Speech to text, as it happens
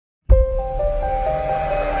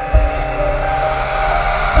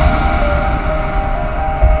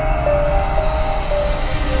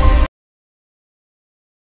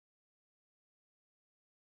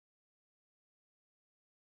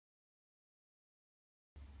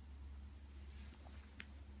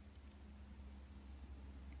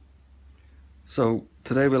So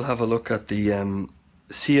today we'll have a look at the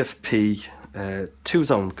CFP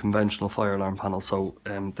 2-zone conventional fire alarm panel. So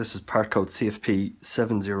this is part code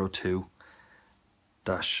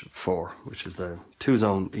CFP702-4, which is the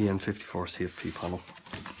 2-zone EN54 CFP panel.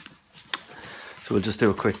 So we'll just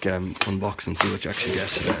do a quick unbox and see what you actually get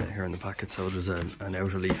here in the packet. So there's an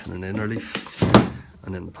outer leaf and an inner leaf,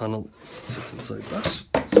 and then the panel sits inside that.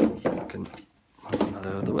 So we can move that out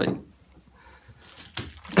of the way.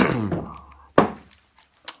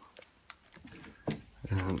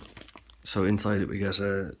 So inside it we get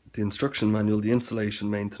the instruction manual, the installation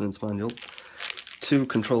maintenance manual, 2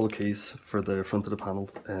 control keys for the front of the panel.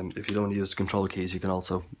 If you don't want to use the control keys, you can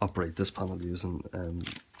also operate this panel using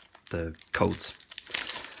the codes.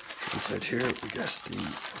 So inside here we get the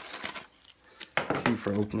key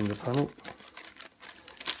for opening the panel,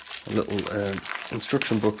 a little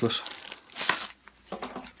instruction booklet,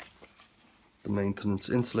 the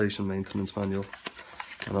installation maintenance manual,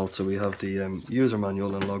 and also we have the user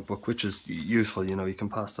manual and logbook, which is useful. You know, you can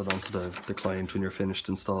pass that on to the client when you're finished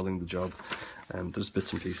installing the job. There's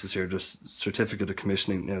bits and pieces here, just certificate of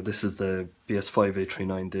commissioning. Now this is the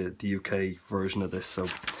BS5839, the UK version of this, so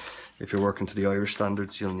if you're working to the Irish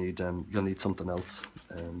standards, you'll need something else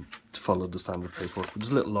to follow the standard paperwork. But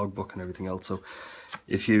there's a little logbook and everything else, so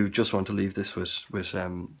if you just want to leave this with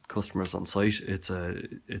customers on site, it's a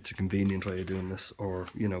convenient way of doing this, or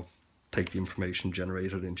you know, take the information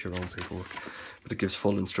generated into your own paperwork. But it gives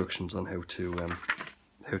full instructions on how to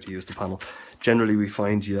use the panel. Generally, we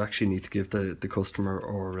find you actually need to give the customer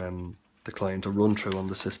or the client a run through on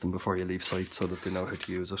the system before you leave site, so that they know how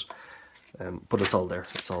to use it. But it's all there.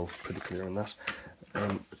 It's all pretty clear on that.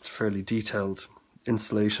 It's a fairly detailed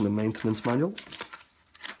installation and maintenance manual.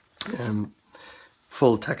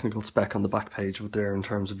 Full technical spec on the back page with there in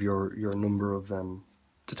terms of your number of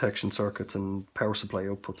detection circuits and power supply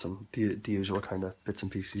outputs and the usual kind of bits and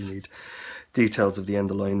pieces you need. Details of the end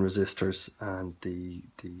of line resistors and the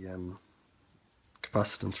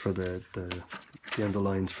capacitance for the end of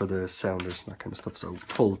lines for the sounders and that kind of stuff. So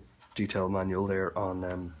full detailed manual there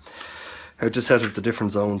on how to set up the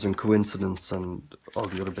different zones and coincidence and all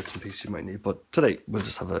the other bits and pieces you might need. But today we'll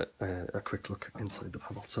just have a quick look inside the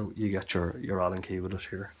panel. So you get your Allen key with it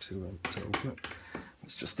here to open it.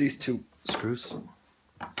 It's just these 2 screws.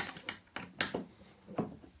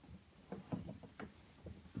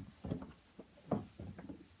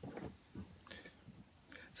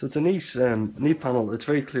 So it's a neat panel. It's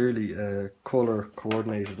very clearly colour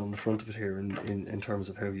coordinated on the front of it here in terms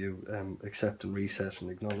of how you accept and reset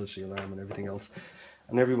and acknowledge the alarm and everything else.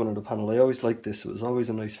 And every one on the panel, I always liked this. It was always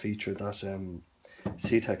a nice feature that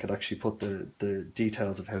CTEC had actually put the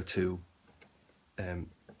details of how to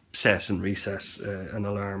set and reset an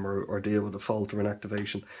alarm or deal with a fault or an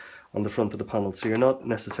activation on the front of the panel. So you're not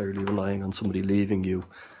necessarily relying on somebody leaving you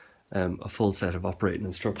a full set of operating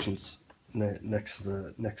instructions next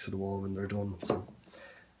to the wall when they're done. So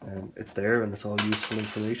it's there and it's all useful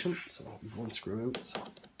information. So we've one screw out. So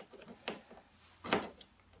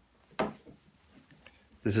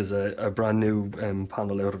this is a brand new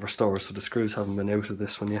panel out of our store, so the screws haven't been out of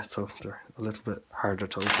this one yet, so they're a little bit harder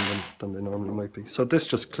to open than they normally might be. So this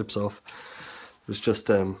just clips off. There's just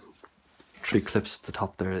 3 clips at the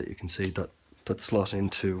top there that you can see that slot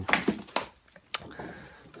into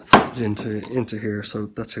here. So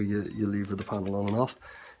that's how you lever the panel on and off.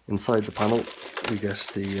 Inside the panel we get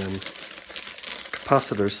the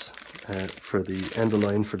capacitors for the end of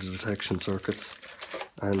line for the detection circuits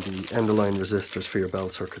and the end of line resistors for your bell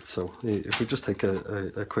circuits. So if we just take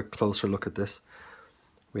a quick closer look at this,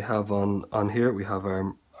 we have on here we have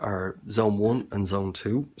our zone 1 and zone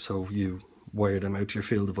 2. So you wire them out to your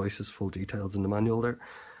field devices, full details in the manual there.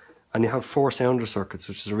 And you have 4 sounder circuits,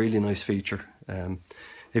 which is a really nice feature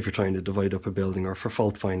if you're trying to divide up a building or for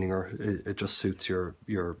fault finding, or it just suits your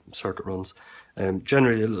circuit runs.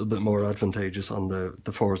 Generally a little bit more advantageous on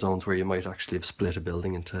the 4 zones where you might actually have split a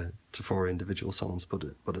building into 4 individual zones, but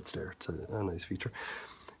it's there. It's a nice feature.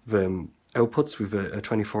 Outputs, we've a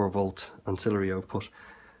 24 volt ancillary output,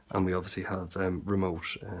 and we obviously have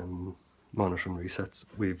remote monitoring resets.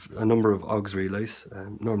 We've a number of AUX relays,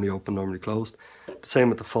 normally open, normally closed. The same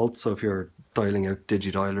with the fault, so if you're dialing out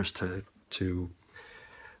digidialers to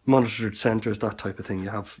monitored centres, that type of thing, you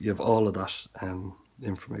have all of that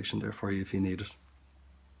information there for you if you need it.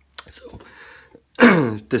 So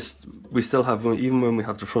this we still have, even when we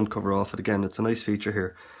have the front cover off it, again it's a nice feature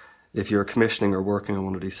here. If you're commissioning or working on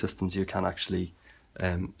one of these systems, you can actually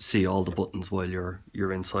see all the buttons while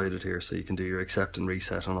you're inside it here, so you can do your accept and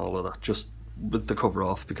reset and all of that just with the cover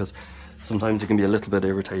off, because sometimes it can be a little bit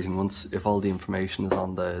irritating if all the information is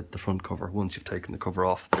on the front cover. Once you've taken the cover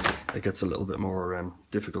off, it gets a little bit more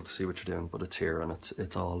difficult to see what you're doing, but it's here, and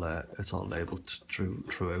it's all labelled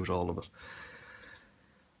throughout all of it.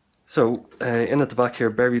 So in at the back here,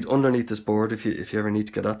 buried underneath this board, if you ever need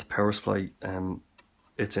to get at the power supply,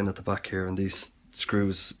 it's in at the back here, and these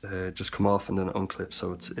screws just come off and then unclip,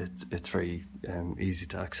 so it's very easy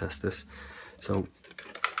to access this. So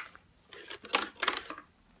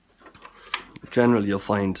generally you'll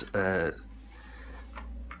find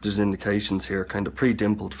there's indications here kind of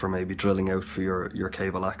pre-dimpled for maybe drilling out for your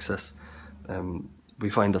cable access. We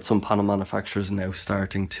find that some panel manufacturers are now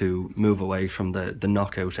starting to move away from the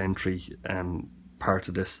knockout entry part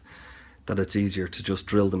of this, that it's easier to just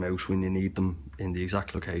drill them out when you need them in the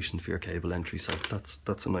exact location for your cable entry. So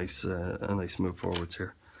that's a nice move forwards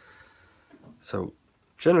here. So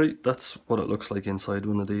generally that's what it looks like inside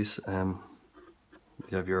one of these.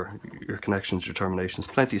 You have your connections, your terminations,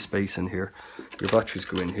 plenty of space in here. Your batteries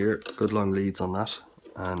go in here, good long leads on that,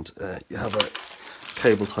 and you have a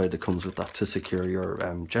cable tie that comes with that to secure your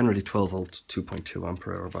generally 12 volt 2.2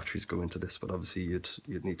 ampere hour batteries go into this, but obviously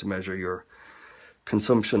you'd need to measure your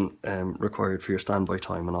consumption required for your standby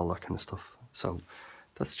time and all that kind of stuff. So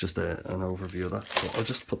that's just an overview of that. So I'll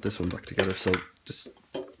just put this one back together. So just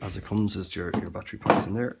as it comes is your battery packs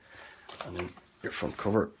in there, and then your front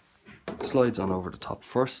cover slides on over the top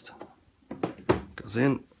first, goes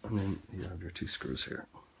in, and then you have your two screws here.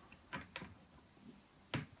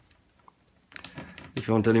 If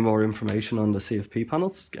you want any more information on the CFP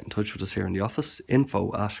panels, get in touch with us here in the office,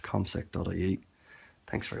 info@comsec.ie.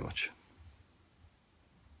 Thanks very much.